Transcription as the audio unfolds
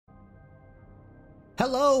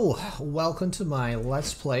Hello! Welcome to my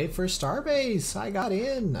Let's Play for Starbase! I got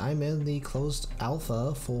in! I'm in the closed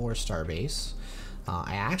alpha for Starbase.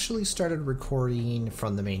 I actually started recording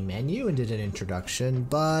from the main menu and did an introduction,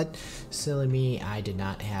 but silly me, I did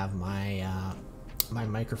not have my my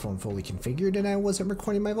microphone fully configured and I wasn't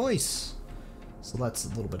recording my voice. So that's a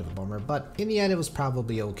little bit of a bummer, but in the end it was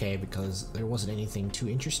probably okay because there wasn't anything too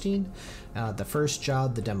interesting. The first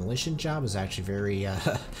job, the demolition job, was actually very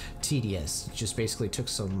tedious. Just basically took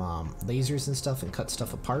some lasers and stuff and cut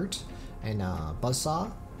stuff apart and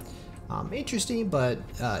buzzsaw. Interesting, but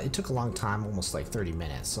it took a long time, almost like 30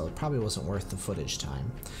 minutes, so it probably wasn't worth the footage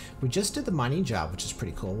time. We just did the mining job, which is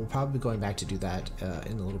pretty cool. We'll probably be going back to do that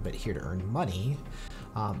in a little bit here to earn money.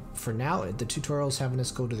 For now, the tutorial is having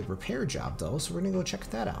us go to the repair job though, so we're gonna go check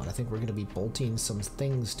that out. I think we're gonna be bolting some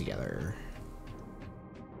things together.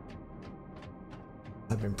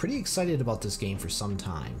 I've been pretty excited about this game for some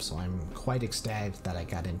time, so I'm quite ecstatic that I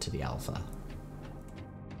got into the alpha.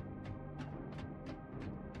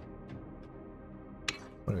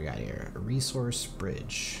 What do we got here? A resource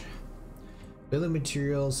bridge. Building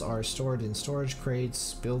materials are stored in storage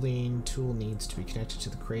crates. Building tool needs to be connected to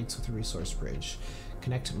the crates with the resource bridge.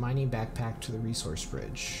 Connect mining backpack to the resource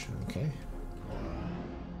bridge. Okay.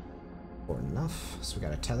 Important enough. So we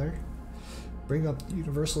got a tether. Bring up the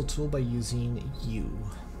universal tool by using U.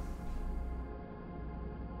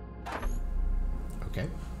 Okay.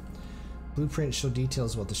 Blueprint show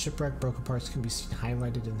details about the shipwreck. Broken parts can be seen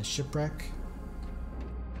highlighted in the shipwreck.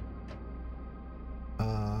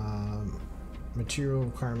 Material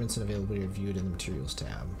requirements and availability are viewed in the materials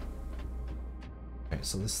tab. Okay,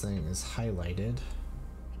 so this thing is highlighted.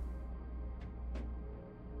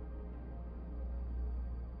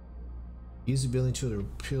 Use the building tool to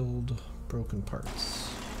build broken parts.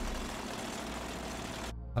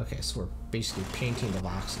 Okay, so we're basically painting the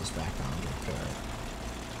boxes back on to repair it.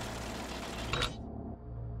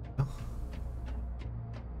 Oh.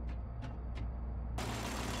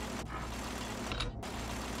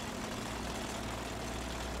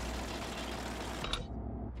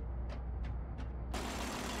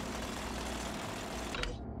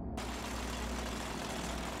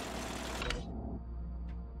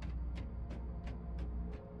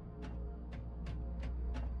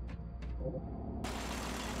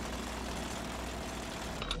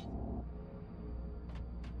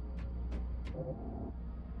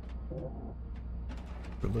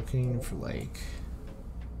 We're looking for like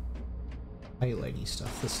highlighty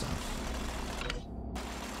stuff, this stuff.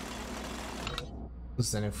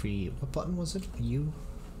 Because then if we, what button was it? U?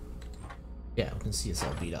 Yeah, we can see it's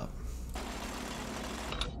all beat up.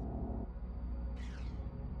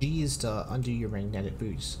 G is to undo your magnetic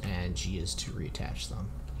boots, and G is to reattach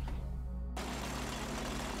them.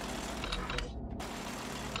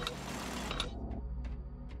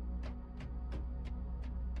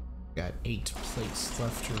 Got 8 plates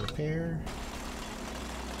left to repair.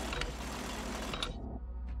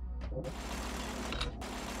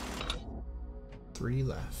 Three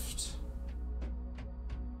left.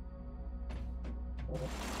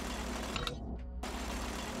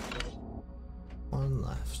 One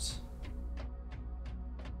left.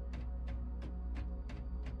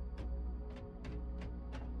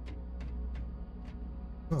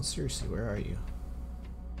 Oh, seriously, where are you?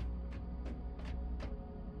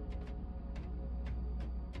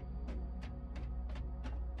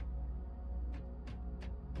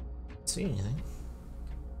 See anything?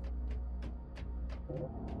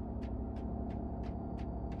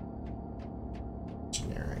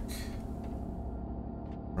 Generic.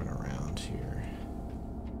 Run around here.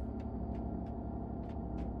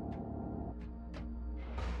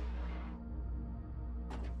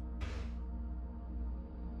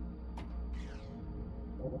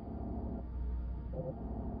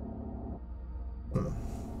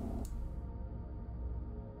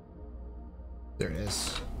 There it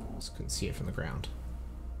is. Just couldn't see it from the ground.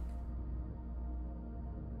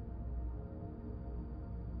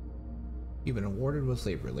 You've been awarded with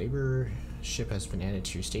labor. Labor ship has been added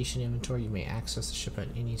to your station inventory. You may access the ship at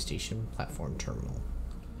any station platform terminal.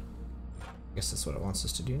 I guess that's what it wants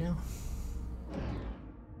us to do now.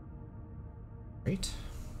 Great.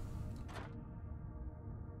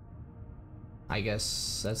 I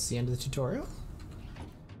guess that's the end of the tutorial.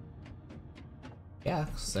 Yeah,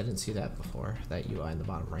 because I didn't see that before, that UI in the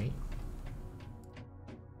bottom right.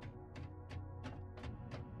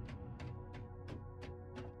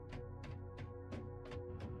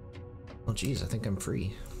 Oh geez, I think I'm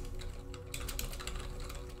free.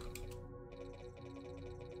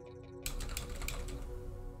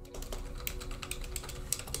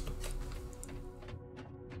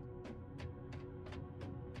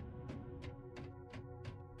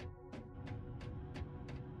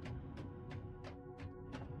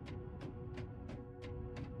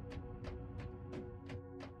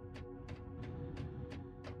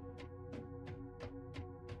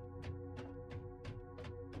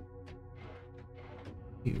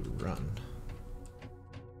 You run.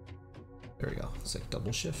 There we go. It's like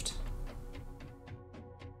double shift.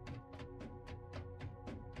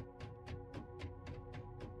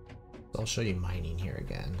 So I'll show you mining here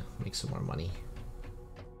again. Make some more money.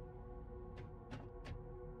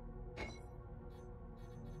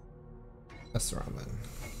 That's the wrong button.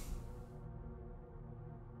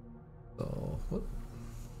 So, whoop.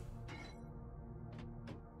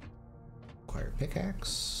 Acquire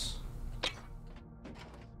pickaxe.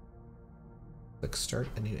 Click start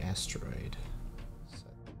a new asteroid.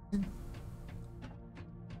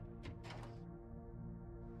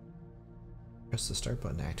 Press the start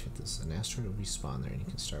button to activate this. An asteroid will respawn there and you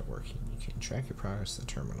can start working. You can track your progress to the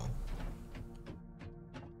terminal.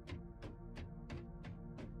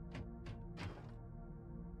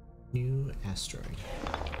 New asteroid.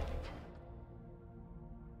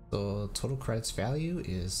 The total credits value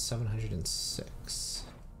is 706.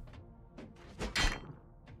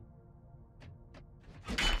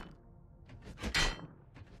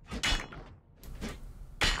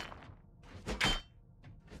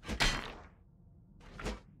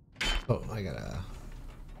 Oh, I gotta...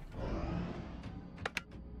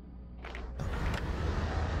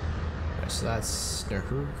 Alright, so that's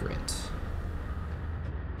Dukegrimm.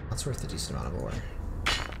 That's worth a decent amount of ore.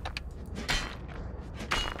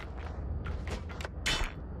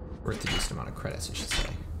 Worth a decent amount of credits, I should say.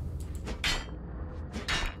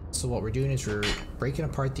 So what we're doing is we're breaking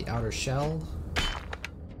apart the outer shell.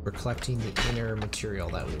 We're collecting the inner material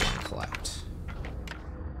that we want to collect.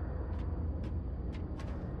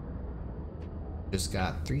 Just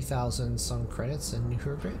got 3,000 some credits in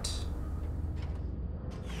Dukegrimm.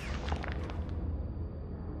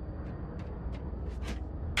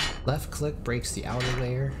 Left click breaks the outer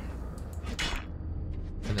layer,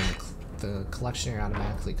 and then the collection area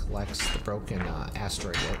automatically collects the broken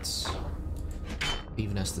asteroid bits,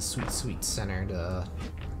 leaving us the sweet center to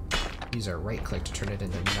use our right click to turn it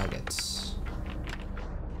into nuggets.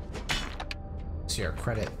 See, our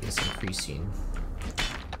credit is increasing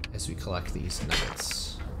as we collect these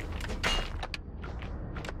nuggets.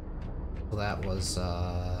 Well, that was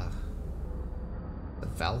the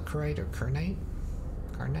Valkyrite or Carnite,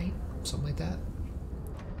 something like that.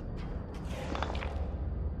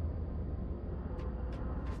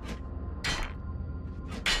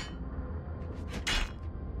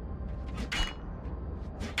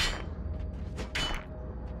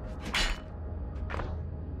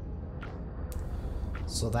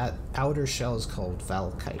 So that outer shell is called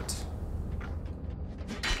Valkite.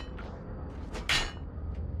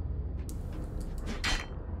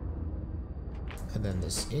 And then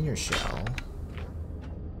this inner shell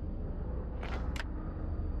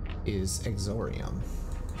is Exorium,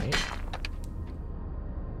 right?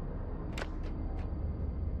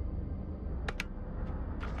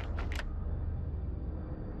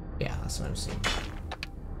 Yeah, that's what I'm seeing.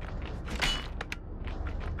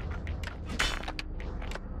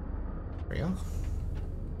 There we go.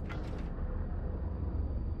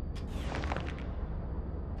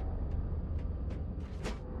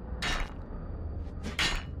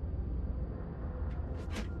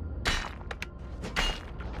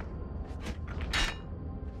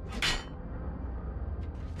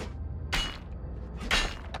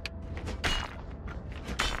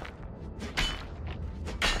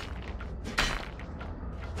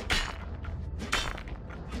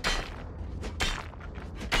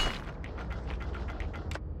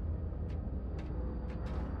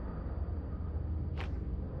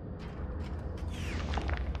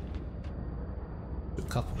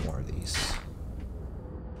 A couple more of these.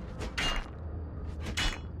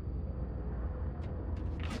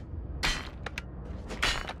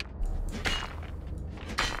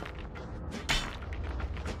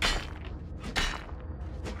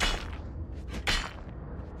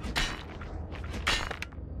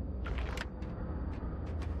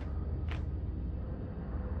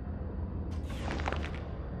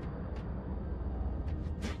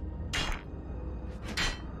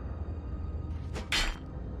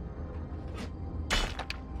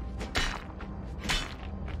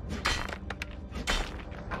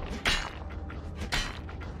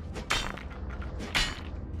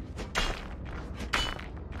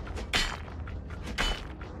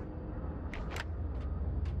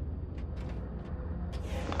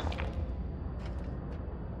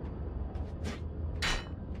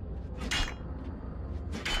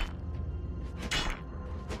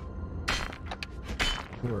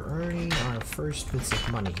 We're earning our first bits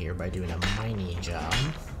of money here by doing a mining job.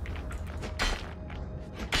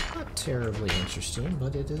 Not terribly interesting,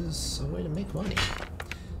 but it is a way to make money.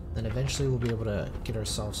 Then eventually we'll be able to get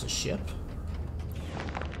ourselves a ship.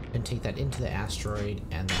 and take that into the asteroid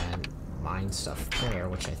and then mine stuff there,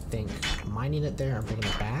 which I think mining it there and bringing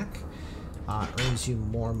it back earns you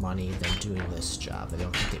more money than doing this job. I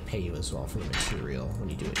don't think they pay you as well for the material when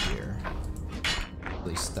you do it here. At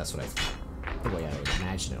least that's what the way I would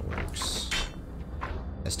imagine it works.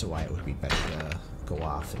 As to why it would be better to go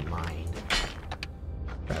off and mine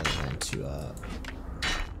rather than to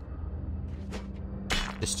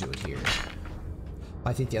just do it here.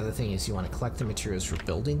 I think the other thing is you want to collect the materials for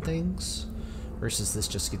building things, versus this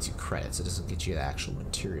just gets you credits. It doesn't get you the actual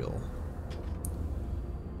material.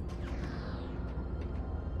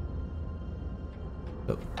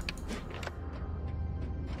 Oh.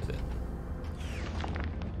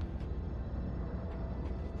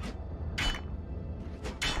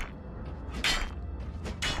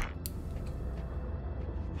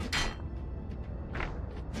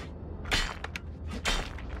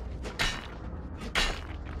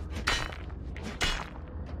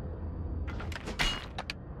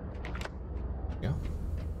 Yeah.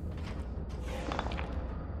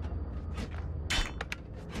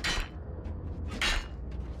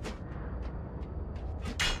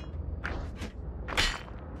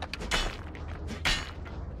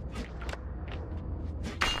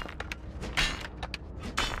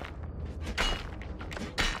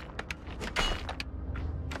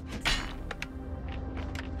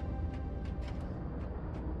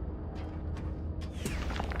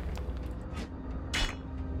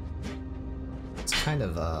 Kind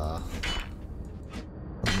of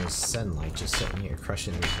almost zen like, just sitting here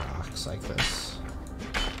crushing these rocks like this.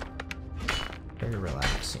 Very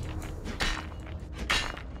relaxing.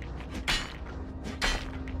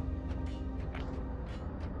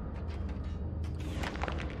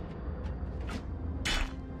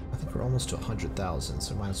 I think we're almost to 100,000,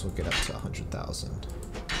 so might as well get up to 100,000.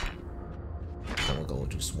 Then we'll go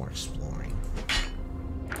do some more exploring.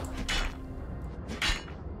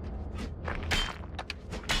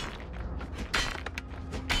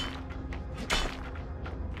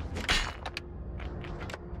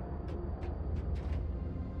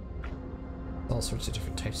 All sorts of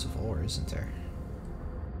different types of ore, isn't there?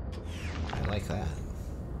 I like that.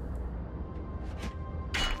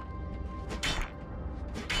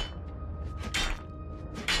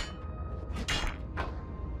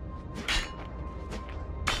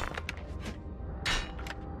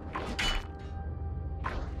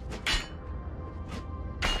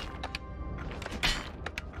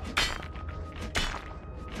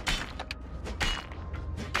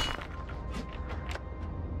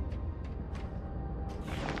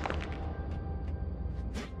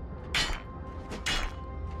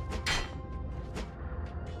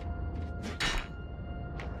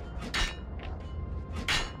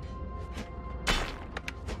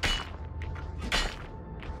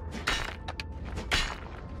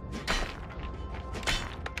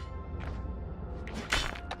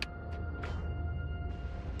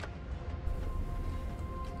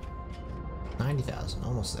 $90,000,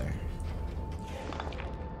 almost there.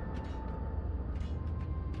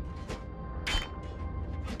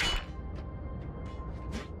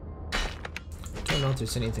 Don't know if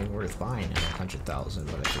there's anything worth buying at 100,000,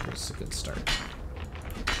 but I think it's a good start.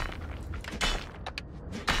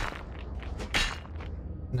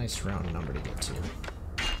 Nice round number to get to.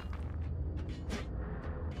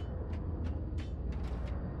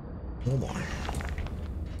 No more.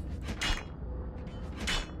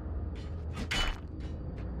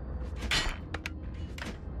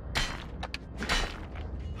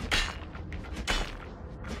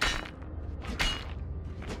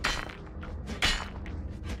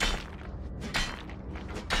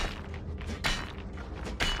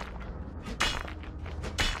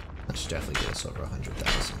 That should definitely get us over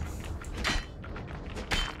 100,000.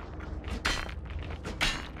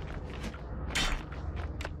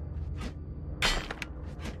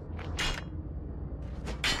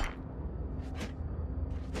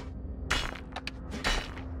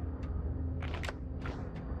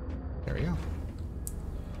 There we go.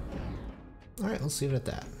 Alright, let's leave it at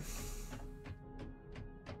that.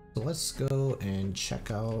 So let's go and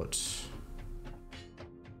check out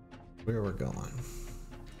where we're going.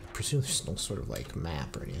 I presume there's no sort of like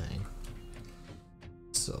map or anything.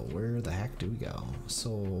 So where the heck do we go?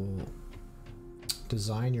 So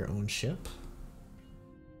design your own ship.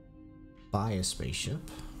 Buy a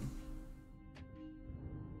spaceship.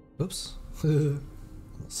 Oops.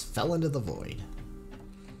 Almost fell into the void.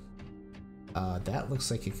 That looks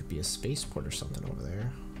like it could be a spaceport or something over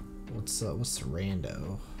there. What's the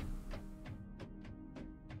rando?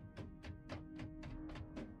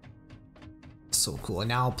 So cool. And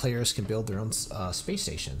now players can build their own space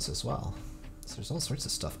stations as well. So there's all sorts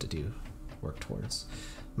of stuff to do, work towards.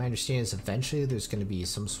 My understanding is eventually there's going to be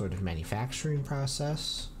some sort of manufacturing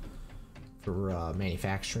process for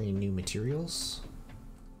manufacturing new materials,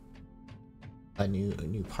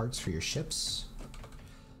 new parts for your ships.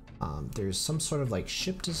 There's some sort of like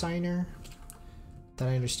ship designer that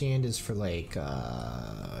I understand is for like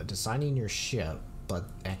designing your ship, but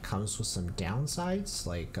it comes with some downsides,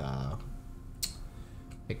 like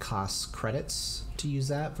it costs credits to use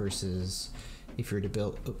that versus if you're to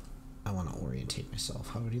build. Oh, I want to orientate myself.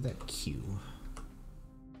 How do I do that? Q.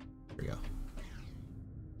 There we go.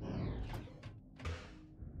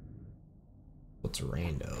 What's a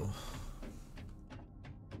rando?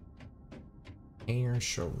 Hangar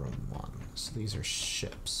showroom 1. So these are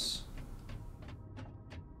ships.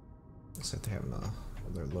 Looks like they're having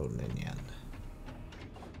they're loading in yet.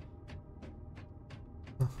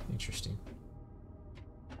 Huh, interesting.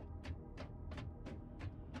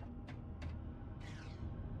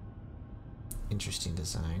 Interesting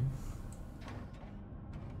design.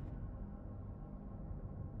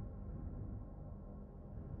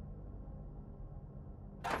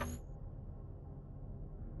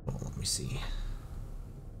 Well, let me see.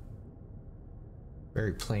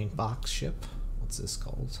 Very plain box ship. What's this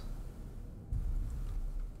called?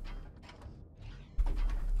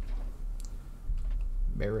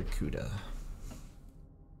 Barracuda.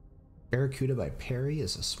 Barracuda by Perry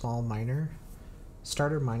is a small miner,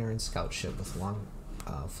 starter miner and scout ship with long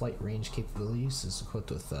flight range capabilities. Is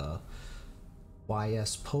equipped with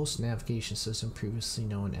YS post navigation system, previously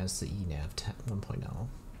known as the eNav 1.0.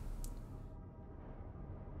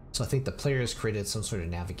 So I think the players created some sort of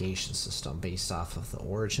navigation system based off of the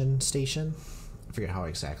origin station. I forget how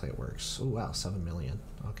exactly it works. Oh wow, 7 million.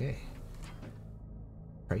 Okay.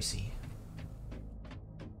 Pricey.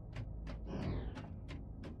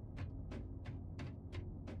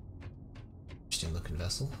 Interesting looking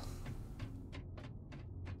vessel.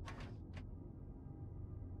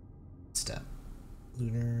 Step.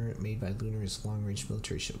 Lunar, made by Lunar, is long-range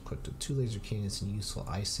military ship equipped with 2 laser cannons and useful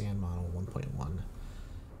ISAN model 1.1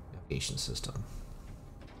 navigation system.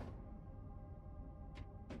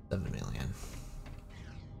 7 million.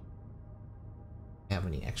 Have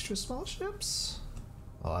any extra small ships?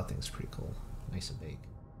 Oh, that thing's pretty cool. Nice and big.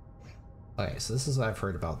 Okay, so this is what I've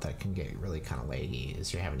heard about that can get really kind of laggy,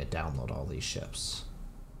 is you're having to download all these ships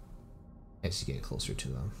as you get closer to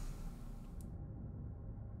them.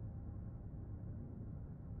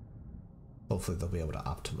 Hopefully they'll be able to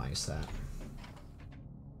optimize that.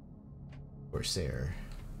 Corsair.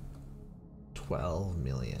 12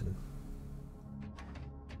 million.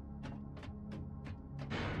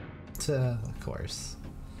 Of course.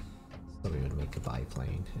 Somebody would make a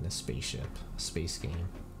biplane in a spaceship, a space game.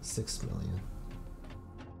 6 million.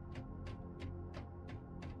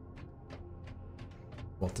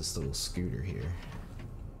 Want this little scooter here.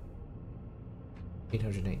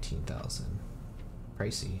 819,000.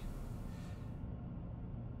 Pricey.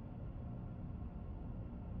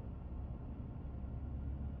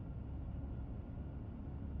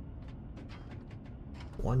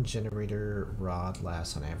 One generator rod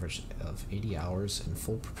lasts on average of 80 hours, and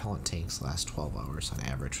full propellant tanks last 12 hours on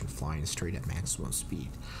average when flying straight at maximum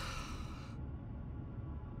speed.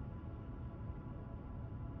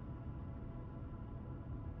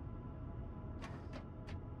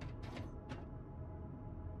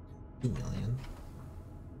 $2 million.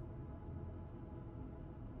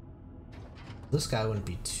 This guy wouldn't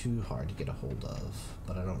be too hard to get a hold of,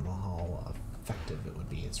 but I don't know how effective it would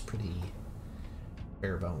be. It's pretty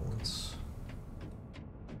bare bones.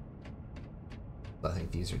 I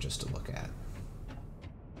think these are just to look at.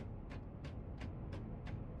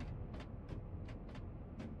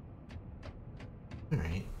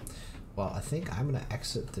 Alright. Well, I think I'm gonna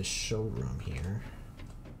exit this showroom here.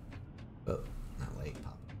 Oh, not late,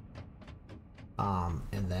 pop.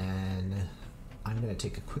 And then I'm gonna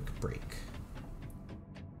take a quick break.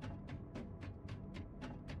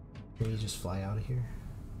 Can you just fly out of here?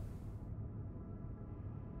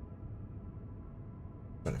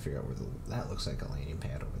 Trying to figure out where that looks like a landing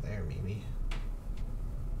pad over there, maybe.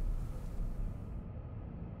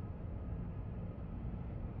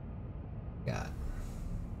 Got.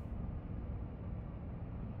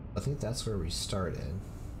 I think that's where we started.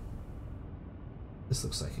 This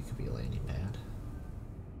looks like it could be a landing pad.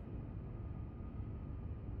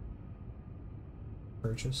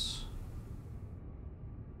 Purchase.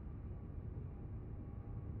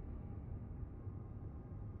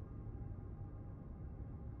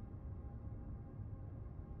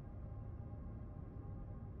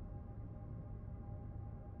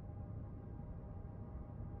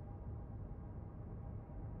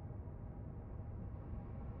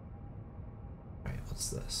 What's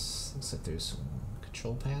this? Looks like there's some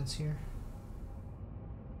control pads here.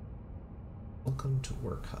 Welcome to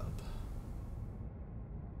Work Hub.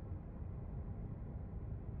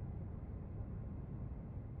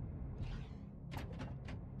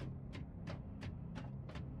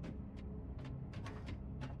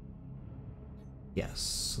 Yes,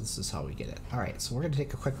 so this is how we get it. Alright, so we're going to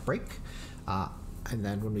take a quick break, and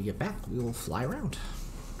then when we get back, we will fly around.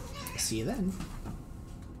 See you then.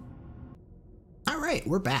 Alright,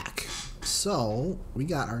 we're back. So, we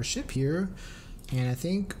got our ship here, and I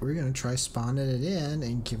think we're going to try spawning it in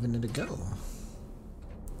and giving it a go.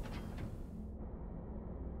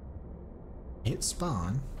 Hit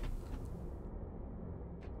spawn.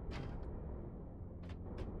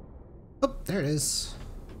 Oh, there it is.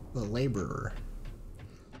 The laborer.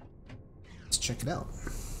 Let's check it out.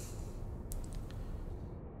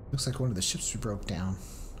 Looks like one of the ships we broke down.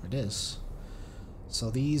 It is. So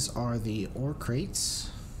these are the ore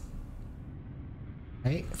crates.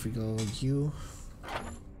 Right, if we go U.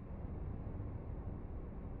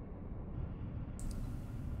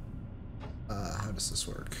 How does this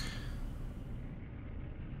work?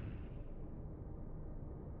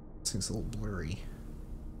 This thing's a little blurry.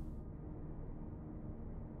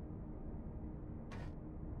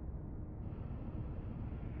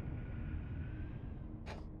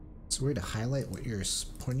 Is there a way to highlight what you're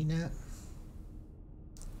pointing at?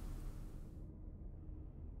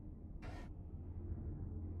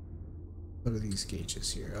 What are these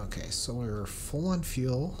gauges here? Okay, so we're full on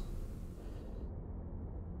fuel.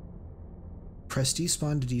 Press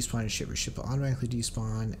despawn to despawn your ship. Your ship will automatically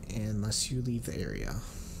despawn unless you leave the area.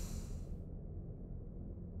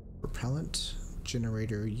 Propellant,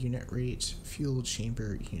 generator, unit rate, fuel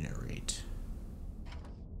chamber, unit rate.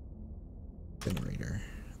 Generator.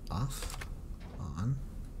 Off. On.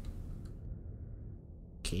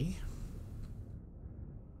 Okay.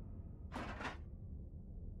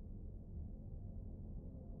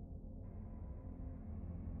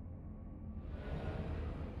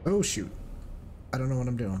 Oh shoot. I don't know what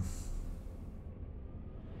I'm doing.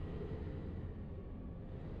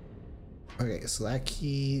 Okay, so that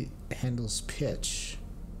key handles pitch.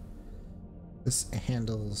 This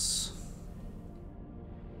handles...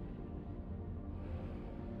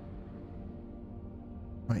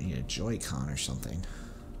 Might need a Joy-Con or something.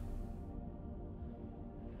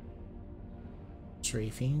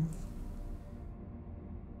 Strafing.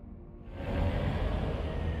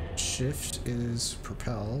 Shift is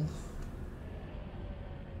propel.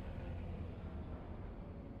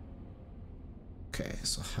 Okay,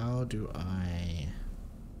 so how do I...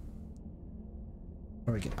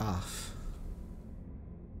 Where do I get off?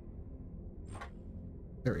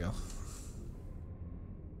 There we go.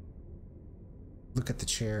 Look at the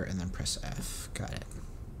chair and then press F. Got it.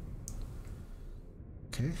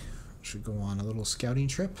 Okay, should go on a little scouting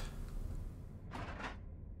trip.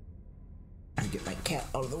 And get my cat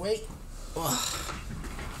out of the way. Ugh.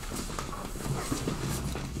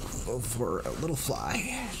 Go for a little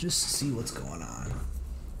fly, just to see what's going on.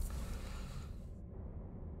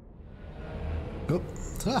 Oh,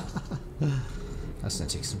 that's gonna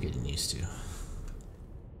take some getting used to.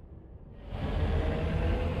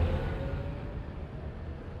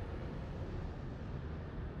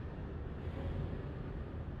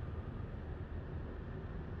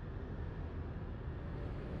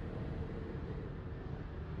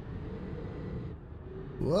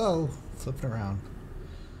 Whoa, flipping around.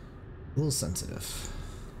 A little sensitive.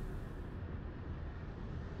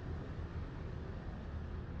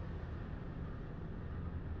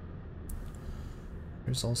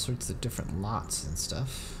 There's all sorts of different lots and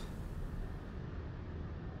stuff.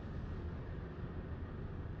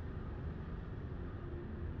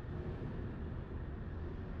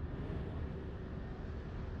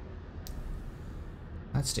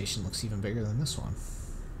 That station looks even bigger than this one.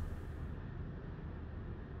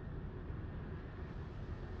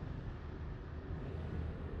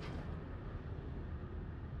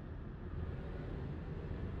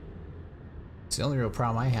 The only real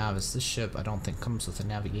problem I have is this ship I don't think comes with a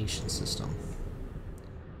navigation system.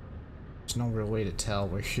 There's no real way to tell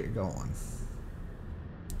where you're going.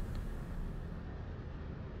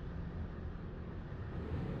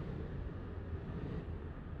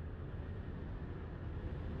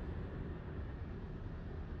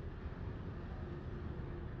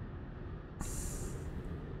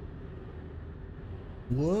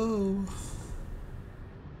 Whoa.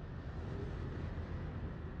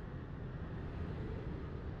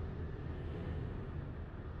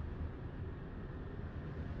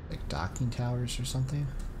 Like docking towers or something?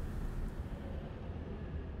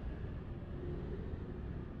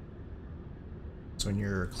 So when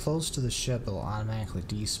you're close to the ship, it'll automatically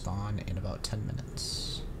despawn in about 10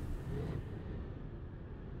 minutes.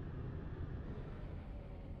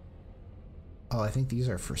 Oh, I think these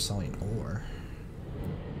are for selling ore.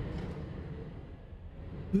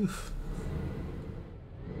 Oof.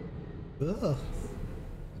 Ugh.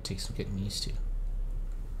 It takes some getting used to.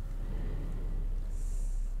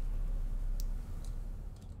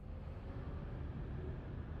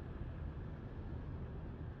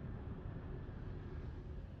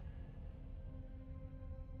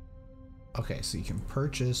 Okay, so you can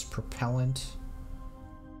purchase propellant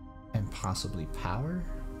and possibly power.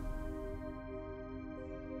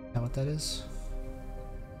 Is that what that is?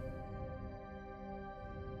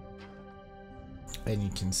 And you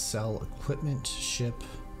can sell equipment, ship,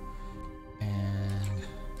 and...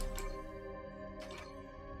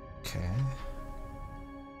 Okay.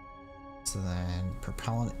 So then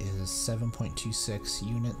propellant is 7.26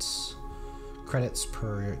 units. Credits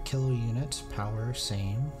per kilo unit. Power,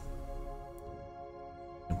 same.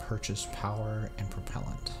 And purchase power and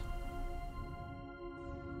propellant.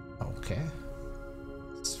 Okay.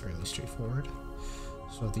 It's fairly straightforward.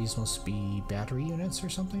 So these must be battery units or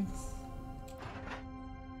something?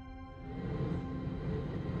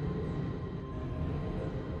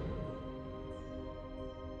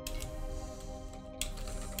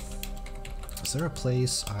 Is there a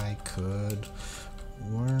place I could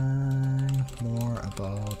learn more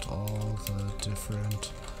about all the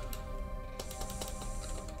different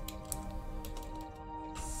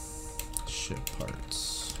ship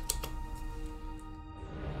parts?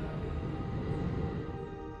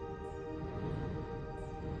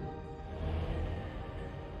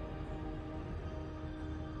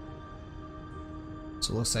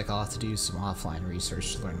 So it looks like I'll have to do some offline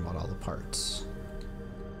research to learn about all the parts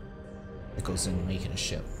that goes into making a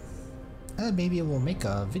ship. And maybe we'll make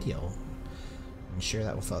a video and share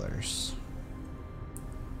that with others.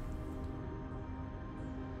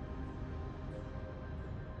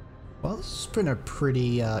 Well, this has been a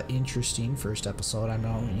pretty interesting first episode. I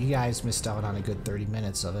know you guys missed out on a good 30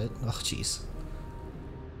 minutes of it. Oh, jeez.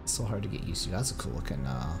 It's so hard to get used to. That's a cool looking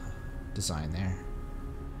design there.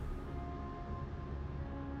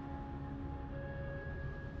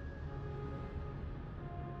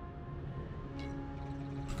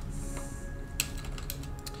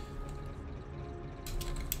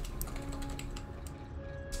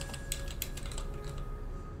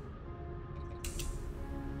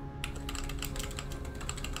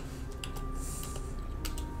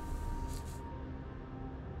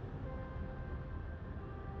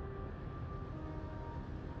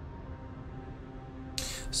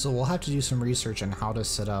 So we'll have to do some research on how to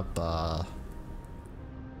set up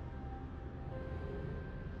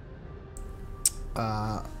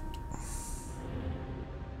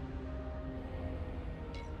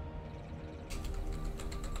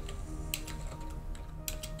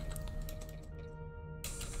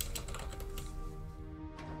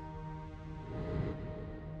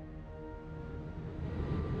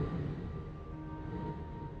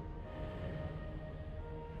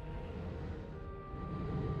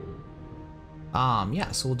yeah,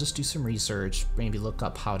 so we'll just do some research, maybe look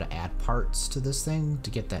up how to add parts to this thing to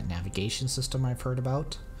get that navigation system I've heard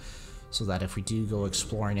about, so that if we do go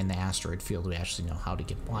exploring in the asteroid field, we actually know how to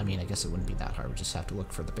get, well, I mean, I guess it wouldn't be that hard, we just have to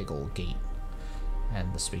look for the big old gate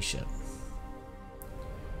and the spaceship.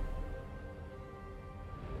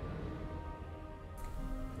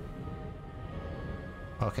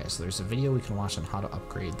 Okay, so there's a video we can watch on how to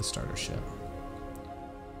upgrade the starter ship.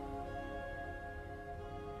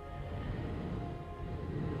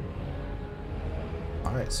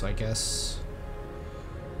 Alright, so I guess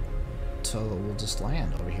we'll just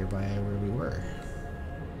land over here by where we were.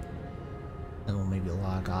 And we'll maybe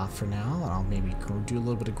log off for now, and I'll maybe do a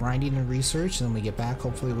little bit of grinding and research, and when we get back,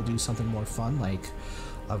 hopefully we'll do something more fun, like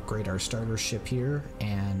upgrade our starter ship here,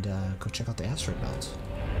 and go check out the asteroid belt.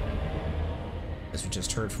 As we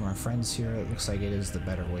just heard from our friends here, it looks like it is the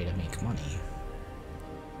better way to make money.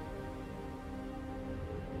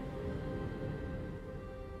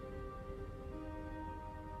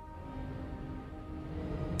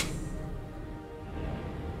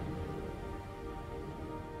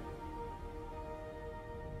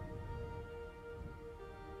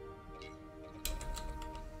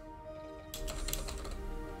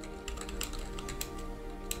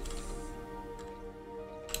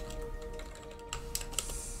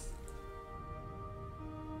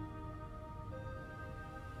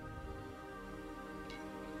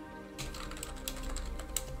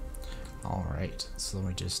 Alright, so then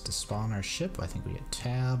we just spawn our ship. I think we hit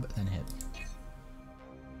tab, then hit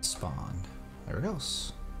spawn. There it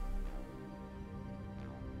goes.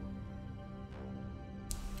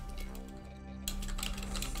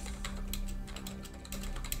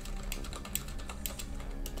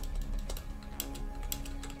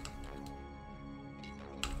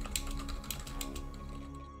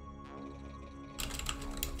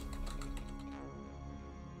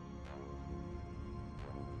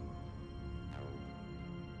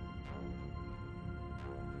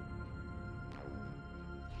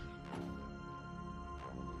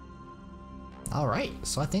 Alright,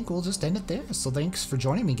 so I think we'll just end it there. So thanks for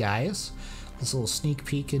joining me, guys. This little sneak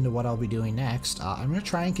peek into what I'll be doing next. I'm going to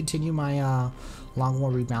try and continue my Long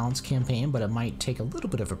War Rebalance campaign, but it might take a little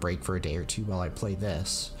bit of a break for a day or two while I play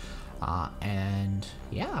this. And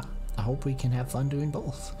yeah, I hope we can have fun doing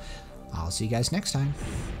both. I'll see you guys next time.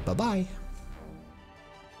 Bye-bye.